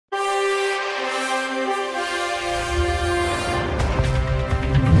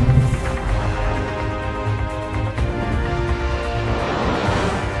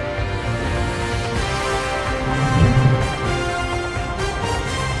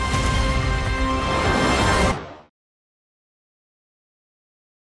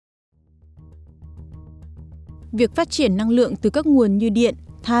Việc phát triển năng lượng từ các nguồn như điện,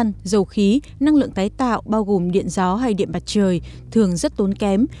 than, dầu khí, năng lượng tái tạo bao gồm điện gió hay điện mặt trời thường rất tốn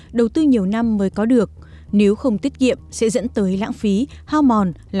kém, đầu tư nhiều năm mới có được. Nếu không tiết kiệm sẽ dẫn tới lãng phí, hao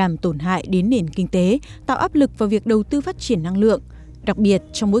mòn, làm tổn hại đến nền kinh tế, tạo áp lực vào việc đầu tư phát triển năng lượng. Đặc biệt,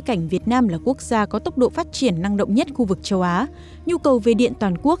 trong bối cảnh Việt Nam là quốc gia có tốc độ phát triển năng động nhất khu vực châu Á, nhu cầu về điện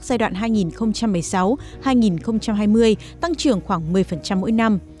toàn quốc giai đoạn 2016-2020 tăng trưởng khoảng 10% mỗi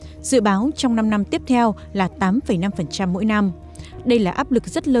năm. Dự báo trong 5 năm tiếp theo là 8,5% mỗi năm. Đây là áp lực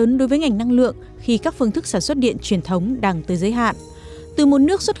rất lớn đối với ngành năng lượng khi các phương thức sản xuất điện truyền thống đang tới giới hạn. Từ một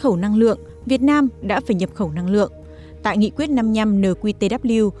nước xuất khẩu năng lượng, Việt Nam đã phải nhập khẩu năng lượng. Tại Nghị quyết 55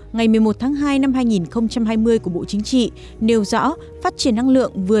 NQTW ngày 11 tháng 2 năm 2020 của Bộ Chính trị nêu rõ phát triển năng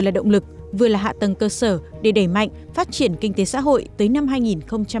lượng vừa là động lực, vừa là hạ tầng cơ sở để đẩy mạnh phát triển kinh tế xã hội tới năm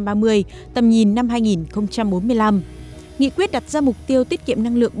 2030, tầm nhìn năm 2045. Nghị quyết đặt ra mục tiêu tiết kiệm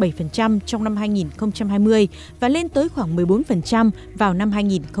năng lượng 7% trong năm 2020 và lên tới khoảng 14% vào năm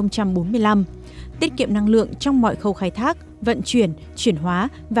 2045. Tiết kiệm năng lượng trong mọi khâu khai thác, vận chuyển, chuyển hóa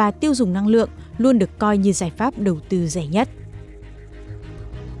và tiêu dùng năng lượng luôn được coi như giải pháp đầu tư rẻ nhất.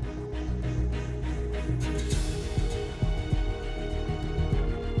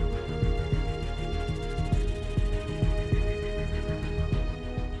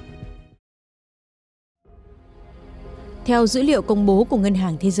 Theo dữ liệu công bố của Ngân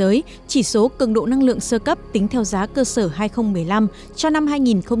hàng Thế Giới, chỉ số cường độ năng lượng sơ cấp tính theo giá cơ sở 2015 cho năm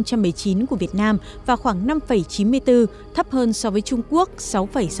 2019 của Việt Nam vào khoảng 5,94, thấp hơn so với Trung Quốc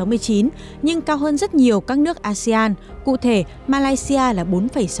 6,69, nhưng cao hơn rất nhiều các nước ASEAN. Cụ thể, Malaysia là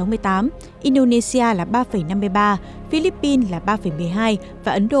 4,68, Indonesia là 3,53, Philippines là 3,12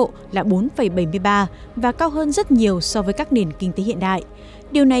 và Ấn Độ là 4,73 và cao hơn rất nhiều so với các nền kinh tế hiện đại.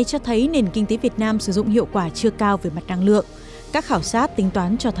 Điều này cho thấy nền kinh tế Việt Nam sử dụng hiệu quả chưa cao về mặt năng lượng. Các khảo sát tính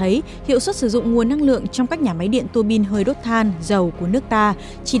toán cho thấy hiệu suất sử dụng nguồn năng lượng trong các nhà máy điện tua bin hơi đốt than, dầu của nước ta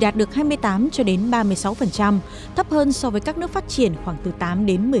chỉ đạt được 28 cho đến 36%, thấp hơn so với các nước phát triển khoảng từ 8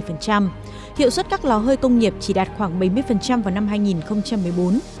 đến 10%. Hiệu suất các lò hơi công nghiệp chỉ đạt khoảng 70% vào năm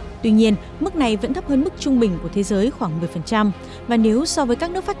 2014. Tuy nhiên, mức này vẫn thấp hơn mức trung bình của thế giới khoảng 10%, và nếu so với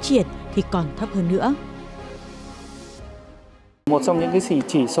các nước phát triển thì còn thấp hơn nữa. Một trong những cái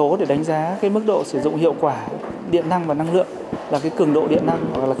chỉ số để đánh giá cái mức độ sử dụng hiệu quả điện năng và năng lượng là cái cường độ điện năng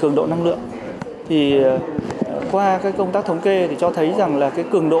hoặc là cường độ năng lượng. Thì qua cái công tác thống kê thì cho thấy rằng là cái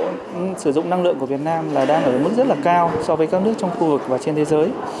cường độ sử dụng năng lượng của Việt Nam là đang ở mức rất là cao so với các nước trong khu vực và trên thế giới.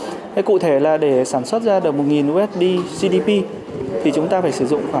 Thế cụ thể là để sản xuất ra được 1.000 USD GDP thì chúng ta phải sử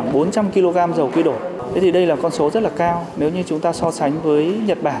dụng khoảng 400 kg dầu quy đổi. Thế thì đây là con số rất là cao nếu như chúng ta so sánh với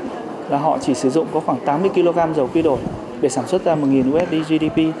Nhật Bản là họ chỉ sử dụng có khoảng 80 kg dầu quy đổi để sản xuất ra 1.000 USD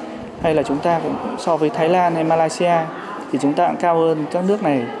GDP, hay là chúng ta cũng so với Thái Lan hay Malaysia thì chúng ta cũng cao hơn các nước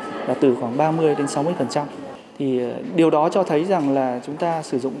này là từ khoảng 30 đến 60%. Thì điều đó cho thấy rằng là chúng ta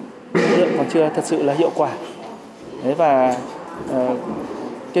sử dụng năng lượng còn chưa thật sự là hiệu quả. Đấy, và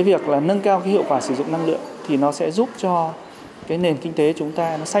cái việc là nâng cao cái hiệu quả sử dụng năng lượng thì nó sẽ giúp cho cái nền kinh tế chúng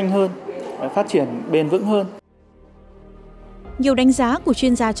ta nó xanh hơn, phát triển bền vững hơn. Nhiều đánh giá của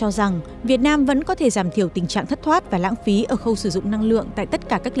chuyên gia cho rằng Việt Nam vẫn có thể giảm thiểu tình trạng thất thoát và lãng phí ở khâu sử dụng năng lượng tại tất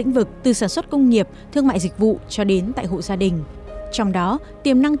cả các lĩnh vực, từ sản xuất công nghiệp, thương mại dịch vụ cho đến tại hộ gia đình. Trong đó,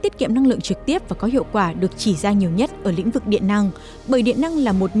 tiềm năng tiết kiệm năng lượng trực tiếp và có hiệu quả được chỉ ra nhiều nhất ở lĩnh vực điện năng, bởi điện năng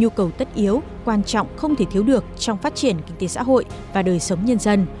là một nhu cầu tất yếu, quan trọng không thể thiếu được trong phát triển kinh tế xã hội và đời sống nhân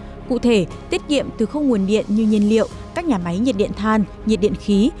dân. Cụ thể, tiết kiệm từ khâu nguồn điện như nhiên liệu, các nhà máy nhiệt điện than, nhiệt điện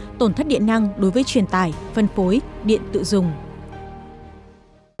khí, tổn thất điện năng đối với truyền tải, phân phối, điện tự dùng.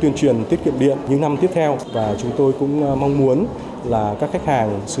 Tuyên truyền tiết kiệm điện những năm tiếp theo, và chúng tôi cũng mong muốn là các khách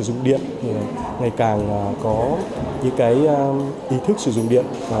hàng sử dụng điện ngày càng có những cái ý thức sử dụng điện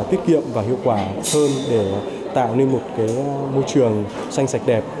tiết kiệm và hiệu quả hơn để tạo nên một cái môi trường xanh sạch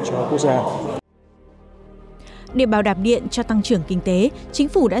đẹp cho quốc gia. Để bảo đảm điện cho tăng trưởng kinh tế, Chính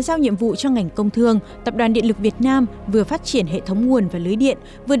phủ đã giao nhiệm vụ cho ngành công thương, Tập đoàn Điện lực Việt Nam vừa phát triển hệ thống nguồn và lưới điện,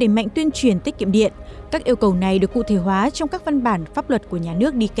 vừa đẩy mạnh tuyên truyền tiết kiệm điện. Các yêu cầu này được cụ thể hóa trong các văn bản pháp luật của nhà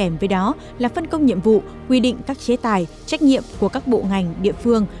nước, đi kèm với đó là phân công nhiệm vụ, quy định các chế tài, trách nhiệm của các bộ ngành, địa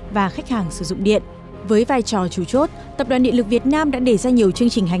phương và khách hàng sử dụng điện. Với vai trò chủ chốt, Tập đoàn Điện lực Việt Nam đã đề ra nhiều chương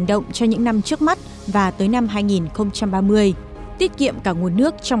trình hành động cho những năm trước mắt và tới năm 2030. Tiết kiệm cả nguồn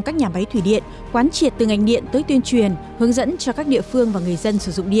nước trong các nhà máy thủy điện, quán triệt từ ngành điện tới tuyên truyền, hướng dẫn cho các địa phương và người dân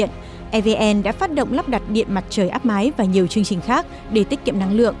sử dụng điện. EVN đã phát động lắp đặt điện mặt trời áp mái và nhiều chương trình khác để tiết kiệm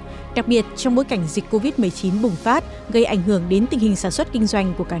năng lượng. Đặc biệt, trong bối cảnh dịch Covid-19 bùng phát, gây ảnh hưởng đến tình hình sản xuất kinh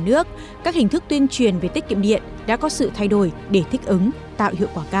doanh của cả nước, các hình thức tuyên truyền về tiết kiệm điện đã có sự thay đổi để thích ứng, tạo hiệu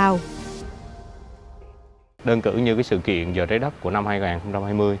quả cao. Đơn cử như cái sự kiện Giờ Trái Đất của năm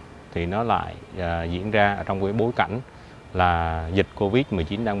 2020 thì nó lại diễn ra trong cái bối cảnh là dịch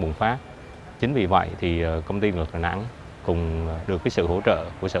Covid-19 đang bùng phát. Chính vì vậy thì công ty điện lực Đà Nẵng cùng được cái sự hỗ trợ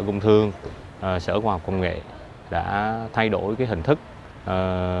của Sở Công Thương, Sở Khoa học Công nghệ đã thay đổi cái hình thức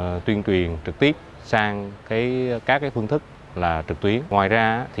tuyên truyền trực tiếp sang các cái phương thức là trực tuyến. Ngoài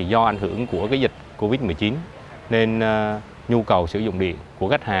ra thì do ảnh hưởng của cái dịch Covid-19 nên nhu cầu sử dụng điện của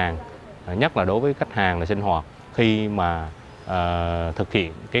khách hàng, nhất là đối với khách hàng là sinh hoạt, khi mà thực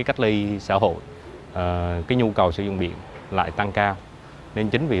hiện cái cách ly xã hội, cái nhu cầu sử dụng điện lại tăng cao. Nên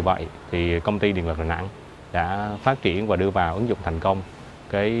chính vì vậy thì công ty điện lực Đà Nẵng đã phát triển và đưa vào ứng dụng thành công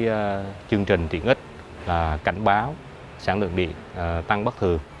cái chương trình tiện ích là cảnh báo sản lượng điện tăng bất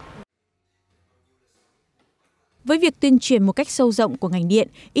thường. Với việc tuyên truyền một cách sâu rộng của ngành điện,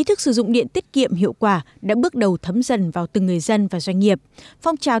 ý thức sử dụng điện tiết kiệm hiệu quả đã bước đầu thấm dần vào từng người dân và doanh nghiệp.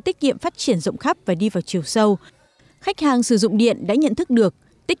 Phong trào tiết kiệm phát triển rộng khắp và đi vào chiều sâu. Khách hàng sử dụng điện đã nhận thức được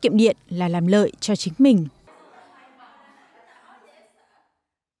tiết kiệm điện là làm lợi cho chính mình.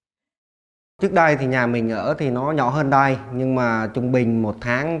 Trước đây thì nhà mình ở thì nó nhỏ hơn đây, nhưng mà trung bình một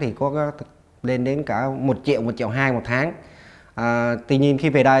tháng thì có lên đến cả 1 triệu, 1,2 triệu một tháng. Tuy nhiên khi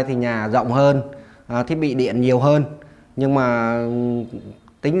về đây thì nhà rộng hơn, thiết bị điện nhiều hơn, nhưng mà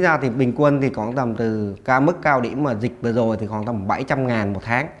tính ra thì bình quân thì khoảng tầm từ mức cao điểm mà dịch vừa rồi thì khoảng tầm 700.000 một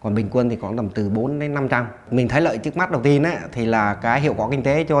tháng, còn bình quân thì khoảng tầm từ 4 đến 500. Mình thấy lợi trước mắt đầu tiên ấy, thì là cái hiệu quả kinh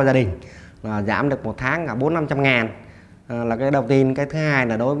tế cho gia đình, là giảm được một tháng cả 400-500.000 là cái đầu tiên. Cái thứ hai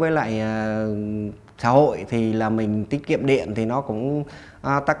là đối với lại xã hội thì là mình tiết kiệm điện thì nó cũng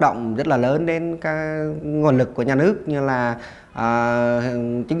tác động rất là lớn đến cái nguồn lực của nhà nước, như là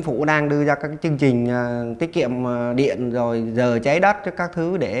chính phủ đang đưa ra các chương trình tiết kiệm điện rồi giờ cháy đất các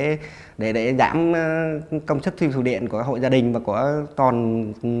thứ để giảm công suất tiêu thụ điện của hộ gia đình và của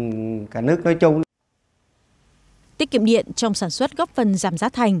toàn cả nước nói chung. Tiết kiệm điện trong sản xuất góp phần giảm giá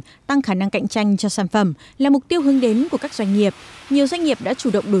thành, tăng khả năng cạnh tranh cho sản phẩm là mục tiêu hướng đến của các doanh nghiệp. Nhiều doanh nghiệp đã chủ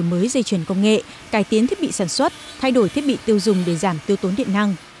động đổi mới dây chuyền công nghệ, cải tiến thiết bị sản xuất, thay đổi thiết bị tiêu dùng để giảm tiêu tốn điện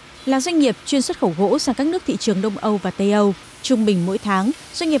năng. Là doanh nghiệp chuyên xuất khẩu gỗ sang các nước thị trường Đông Âu và Tây Âu, trung bình mỗi tháng,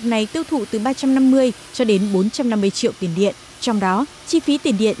 doanh nghiệp này tiêu thụ từ 350 cho đến 450 triệu tiền điện. Trong đó, chi phí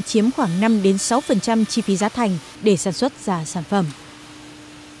tiền điện chiếm khoảng 5 đến 6% chi phí giá thành để sản xuất ra sản phẩm.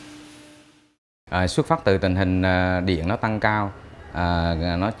 Xuất phát từ tình hình điện nó tăng cao,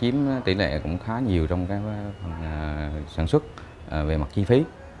 nó chiếm tỷ lệ cũng khá nhiều trong cái phần sản xuất về mặt chi phí.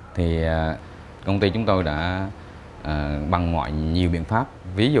 Thì công ty chúng tôi đã bằng nhiều biện pháp,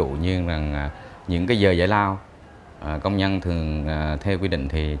 ví dụ như rằng những cái giờ giải lao, công nhân thường theo quy định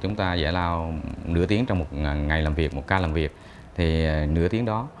thì chúng ta giải lao nửa tiếng trong một ngày làm việc, một ca làm việc, thì nửa tiếng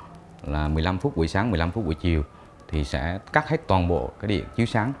đó là 15 phút buổi sáng, 15 phút buổi chiều thì sẽ cắt hết toàn bộ cái điện chiếu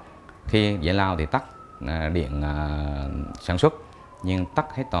sáng. Khi giải lao thì tắt điện sản xuất, nhưng tắt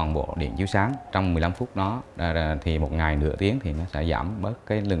hết toàn bộ điện chiếu sáng trong 15 phút đó, thì một ngày nửa tiếng thì nó sẽ giảm bớt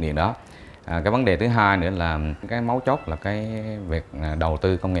cái lượng điện đó. Cái vấn đề thứ hai nữa là cái mấu chốt là cái việc đầu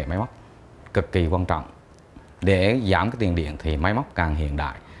tư công nghệ máy móc cực kỳ quan trọng. Để giảm cái tiền điện thì máy móc càng hiện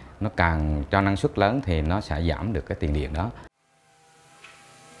đại, nó càng cho năng suất lớn thì nó sẽ giảm được cái tiền điện đó.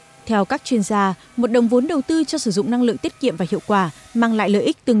 Theo các chuyên gia, 1 đồng vốn đầu tư cho sử dụng năng lượng tiết kiệm và hiệu quả mang lại lợi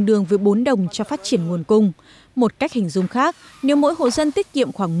ích tương đương với 4 đồng cho phát triển nguồn cung. Một cách hình dung khác, nếu mỗi hộ dân tiết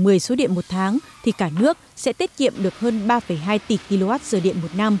kiệm khoảng 10 số điện một tháng, thì cả nước sẽ tiết kiệm được hơn 3,2 tỷ kWh điện một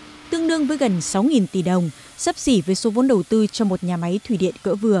năm, tương đương với gần 6.000 tỷ đồng, xấp xỉ với số vốn đầu tư cho một nhà máy thủy điện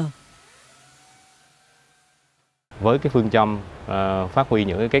cỡ vừa. Với cái phương châm phát huy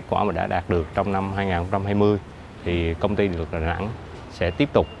những cái kết quả mà đã đạt được trong năm 2020, thì công ty điện lực Đà Nẵng sẽ tiếp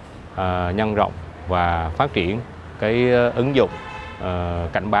tục nhân rộng và phát triển cái ứng dụng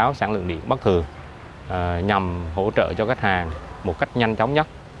cảnh báo sản lượng điện bất thường nhằm hỗ trợ cho khách hàng một cách nhanh chóng nhất,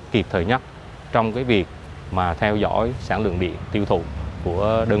 kịp thời nhất trong cái việc mà theo dõi sản lượng điện tiêu thụ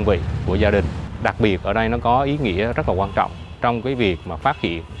của đơn vị, của gia đình. Đặc biệt ở đây nó có ý nghĩa rất là quan trọng trong cái việc mà phát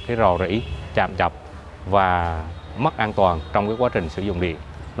hiện cái rò rỉ, chạm chập và mất an toàn trong cái quá trình sử dụng điện.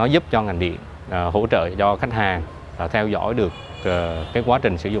 Nó giúp cho ngành điện hỗ trợ cho khách hàng theo dõi được cái quá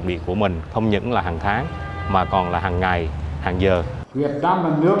trình sử dụng điện của mình, không những là hàng tháng mà còn là hàng ngày, hàng giờ. Việt Nam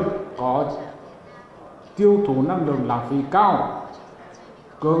là nước có tiêu thụ năng lượng lãng phí cao,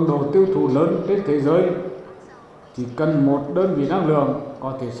 cường độ tiêu thụ lớn trên thế giới. Chỉ cần một đơn vị năng lượng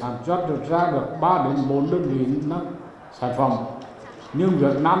có thể sản xuất ra được 3 đến 4 đơn vị sản phẩm. Nhưng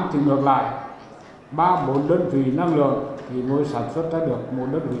Việt Nam thì ngược lại, 3-4 đơn vị năng lượng thì mới sản xuất ra được một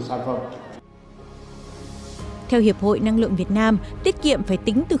đơn vị sản phẩm. Theo Hiệp hội Năng lượng Việt Nam, tiết kiệm phải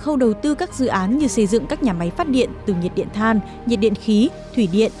tính từ khâu đầu tư các dự án như xây dựng các nhà máy phát điện từ nhiệt điện than, nhiệt điện khí, thủy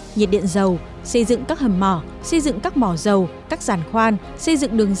điện, nhiệt điện dầu, xây dựng các hầm mỏ, xây dựng các mỏ dầu, các giàn khoan, xây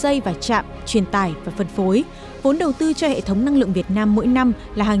dựng đường dây và trạm, truyền tải và phân phối. Vốn đầu tư cho hệ thống năng lượng Việt Nam mỗi năm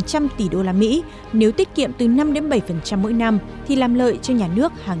là hàng trăm tỷ đô la Mỹ. Nếu tiết kiệm từ 5 đến 7% mỗi năm thì làm lợi cho nhà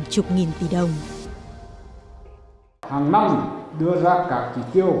nước hàng chục nghìn tỷ đồng. Hàng năm đưa ra các chỉ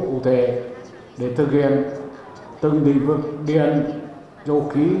tiêu cụ thể để thực hiện từng lĩnh vực điện,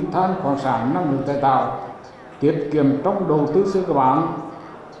 dầu khí, than, khoáng sản, năng lượng tái tạo, tiết kiệm trong đầu tư xây cơ bản.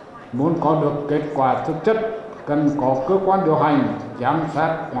 Muốn có được kết quả thực chất, cần có cơ quan điều hành, giám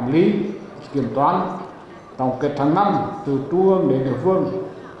sát, quản lý, kiểm toán, tổng kết hàng năm từ trung ương đến địa phương,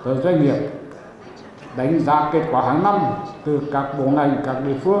 tới doanh nghiệp, đánh giá kết quả hàng năm từ các bộ ngành, các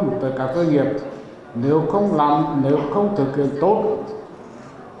địa phương tới các doanh nghiệp. Nếu không thực hiện tốt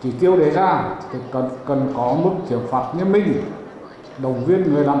chỉ tiêu đề ra thì cần có mức xử phạt nghiêm minh, động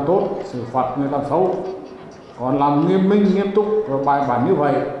viên người làm tốt, xử phạt người làm xấu. Còn làm nghiêm minh, nghiêm túc và bài bản như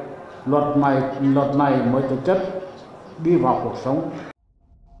vậy, luật này mới thực chất đi vào cuộc sống.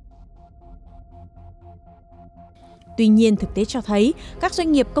 Tuy nhiên, thực tế cho thấy các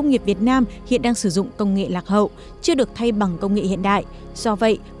doanh nghiệp công nghiệp Việt Nam hiện đang sử dụng công nghệ lạc hậu, chưa được thay bằng công nghệ hiện đại. Do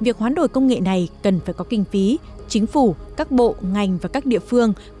vậy, việc hoán đổi công nghệ này cần phải có kinh phí. Chính phủ, các bộ, ngành và các địa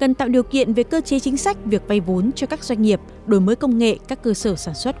phương cần tạo điều kiện về cơ chế chính sách việc vay vốn cho các doanh nghiệp đổi mới công nghệ các cơ sở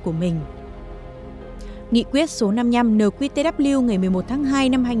sản xuất của mình. Nghị quyết số 55 NQTW ngày 11 tháng 2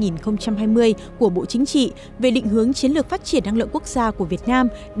 năm 2020 của Bộ Chính trị về định hướng chiến lược phát triển năng lượng quốc gia của Việt Nam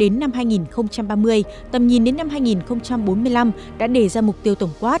đến năm 2030, tầm nhìn đến năm 2045 đã đề ra mục tiêu tổng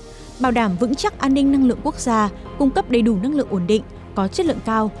quát, bảo đảm vững chắc an ninh năng lượng quốc gia, cung cấp đầy đủ năng lượng ổn định, có chất lượng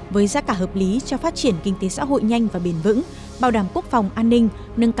cao với giá cả hợp lý cho phát triển kinh tế xã hội nhanh và bền vững, bảo đảm quốc phòng an ninh,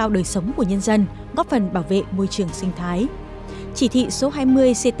 nâng cao đời sống của nhân dân, góp phần bảo vệ môi trường sinh thái. Chỉ thị số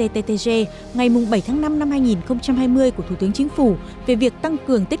 20 CTTTG ngày 7 tháng 5 năm 2020 của Thủ tướng Chính phủ về việc tăng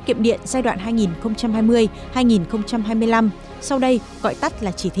cường tiết kiệm điện giai đoạn 2020-2025, sau đây gọi tắt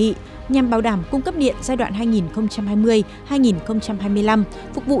là chỉ thị, nhằm bảo đảm cung cấp điện giai đoạn 2020-2025,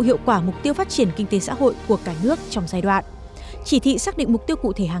 phục vụ hiệu quả mục tiêu phát triển kinh tế xã hội của cả nước trong giai đoạn. Chỉ thị xác định mục tiêu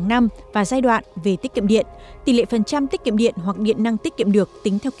cụ thể hàng năm và giai đoạn về tiết kiệm điện, tỷ lệ phần trăm tiết kiệm điện hoặc điện năng tiết kiệm được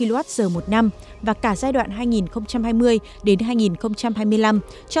tính theo kWh một năm và cả giai đoạn 2020 đến 2025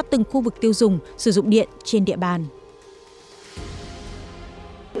 cho từng khu vực tiêu dùng sử dụng điện trên địa bàn.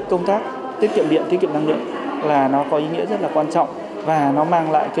 Công tác tiết kiệm điện, tiết kiệm năng lượng là nó có ý nghĩa rất là quan trọng và nó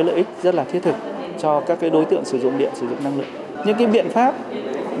mang lại cái lợi ích rất là thiết thực cho các cái đối tượng sử dụng điện, sử dụng năng lượng. Những cái biện pháp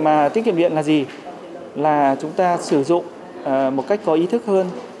mà tiết kiệm điện là gì? Là chúng ta sử dụng một cách có ý thức hơn,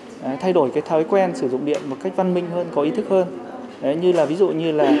 thay đổi cái thói quen sử dụng điện một cách văn minh hơn, có ý thức hơn. Đấy, như là ví dụ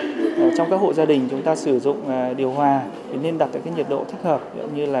như là trong các hộ gia đình chúng ta sử dụng điều hòa thì nên đặt ở cái nhiệt độ thích hợp,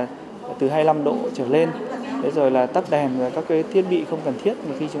 như là từ 25 độ trở lên. Thế rồi là tắt đèn và các cái thiết bị không cần thiết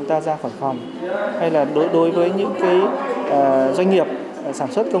mà khi chúng ta ra khỏi phòng. Hay là đối với những cái doanh nghiệp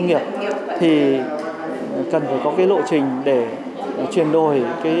sản xuất công nghiệp thì cần phải có cái lộ trình để chuyển đổi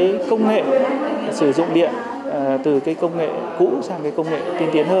cái công nghệ sử dụng điện từ cái công nghệ cũ sang cái công nghệ tiên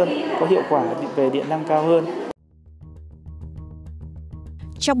tiến hơn, có hiệu quả về điện năng cao hơn.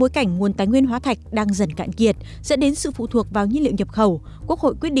 Trong bối cảnh nguồn tài nguyên hóa thạch đang dần cạn kiệt, dẫn đến sự phụ thuộc vào nhiên liệu nhập khẩu, Quốc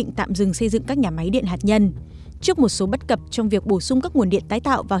hội quyết định tạm dừng xây dựng các nhà máy điện hạt nhân. Trước một số bất cập trong việc bổ sung các nguồn điện tái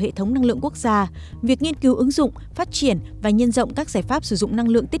tạo vào hệ thống năng lượng quốc gia, việc nghiên cứu ứng dụng, phát triển và nhân rộng các giải pháp sử dụng năng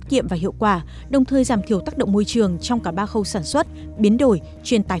lượng tiết kiệm và hiệu quả, đồng thời giảm thiểu tác động môi trường trong cả ba khâu sản xuất, biến đổi,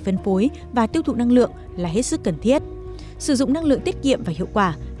 truyền tải phân phối và tiêu thụ năng lượng là hết sức cần thiết. Sử dụng năng lượng tiết kiệm và hiệu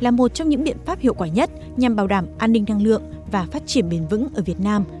quả là một trong những biện pháp hiệu quả nhất nhằm bảo đảm an ninh năng lượng và phát triển bền vững ở Việt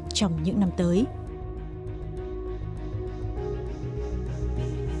Nam trong những năm tới.